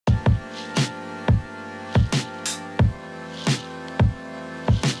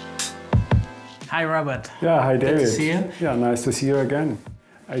Hi, Robert. Yeah, hi, David. Good to see you. Yeah, nice to see you again.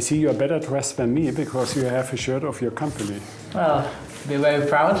 I see you're better dressed than me because you have a shirt of your company. Well, we're very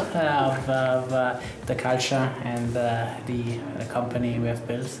proud of the culture and the company we have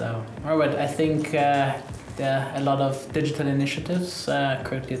built. So, Robert, I think there are a lot of digital initiatives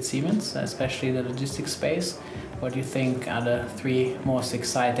currently at Siemens, especially the logistics space. What do you think are the three most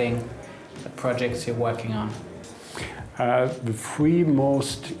exciting projects you're working on? The three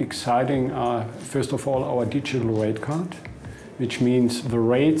most exciting are, first of all, our digital rate card, which means the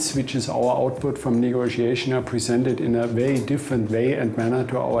rates, which is our output from negotiation, are presented in a very different way and manner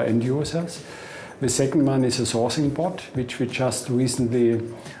to our end users. The second one is a sourcing bot, which we just recently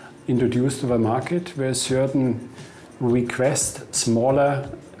introduced to the market, where certain requests, smaller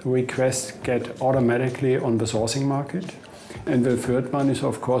requests, get automatically on the sourcing market. And the third one is,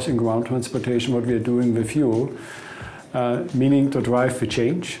 of course, in ground transportation, what we are doing with you, meaning to drive the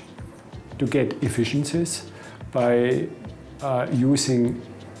change, to get efficiencies by using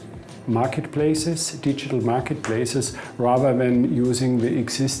marketplaces, digital marketplaces, rather than using the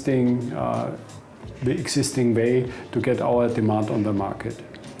existing way to get our demand on the market.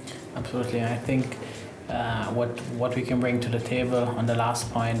 Absolutely. I think what we can bring to the table on the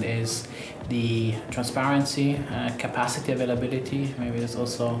last point is the transparency, capacity availability. Maybe that's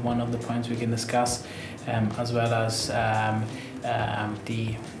also one of the points we can discuss, as well as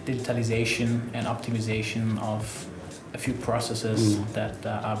the digitalization and optimization of a few processes that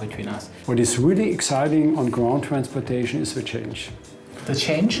are between us. What is really exciting on ground transportation is the change. The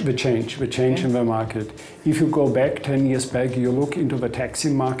change? The change in the market. If you go back 10 years back, you look into the taxi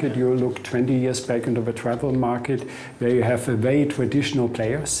market, you look 20 years back into the travel market, where you have very traditional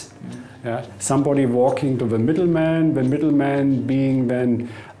players. Yeah. Somebody walking to the middleman being then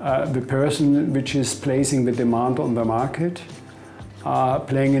the person which is placing the demand on the market,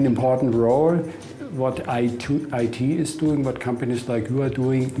 playing an important role. What IT is doing, what companies like you are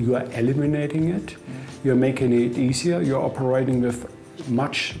doing, you are eliminating it. You're making it easier. You're operating with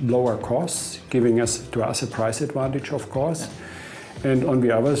much lower costs, giving to us a price advantage, of course. And on the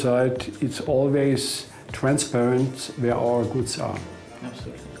other side, it's always transparent where our goods are.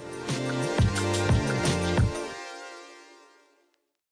 Absolutely.